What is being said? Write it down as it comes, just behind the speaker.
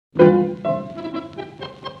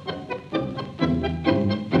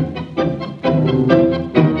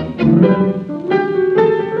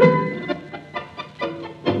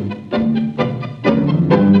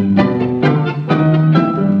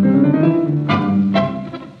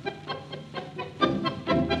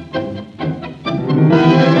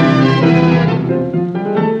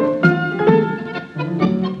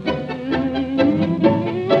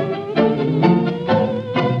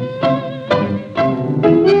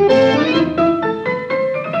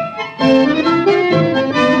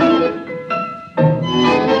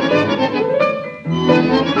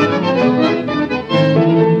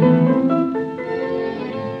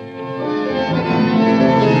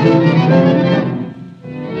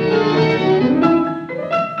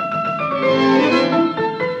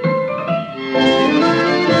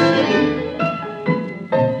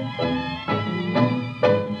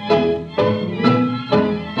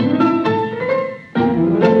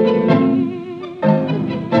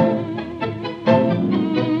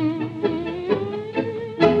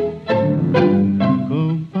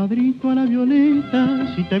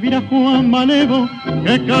mira Juan Malevo,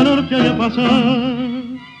 qué calor que haya pasado.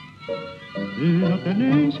 No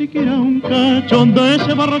tenés siquiera un cachón de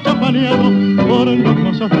ese barro chapaleado por los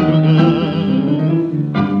mozos de lugar.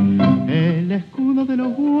 El escudo de los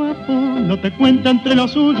guapos no te cuenta entre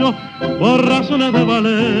los suyos por razones de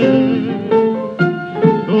valer.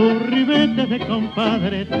 Tus ribetes de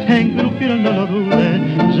compadre te engrupieron, no lo dudes,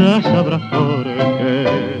 ya sabrás por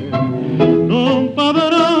qué.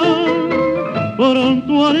 Compadrón,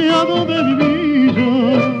 pronto aliado de mi vida,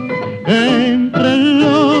 entre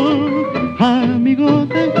los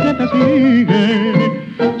amigotes que te siguen,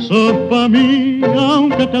 sos pa' mí,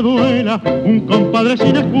 aunque te duela, un compadre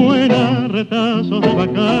sin escuela, retazo de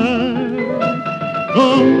vacar.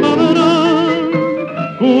 Compadrón,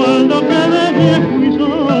 cuando quede viejo y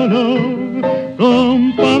solo,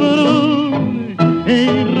 compadrón, y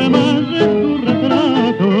remalle tu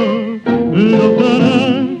retrato, lo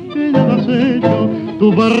harás que ya has hecho,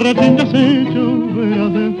 tu barretín deshecho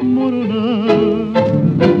verás desmoronar.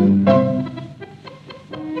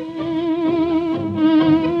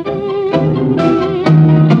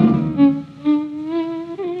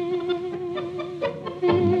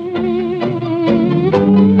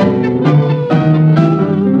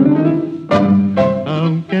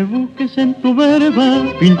 En tu verba,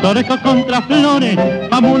 pintoresco contra flores,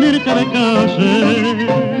 pa' munirte de calle.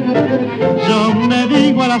 Yo me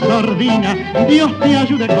digo a la sordina, Dios te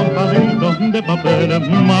ayude, compadrito, de papel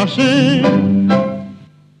macé.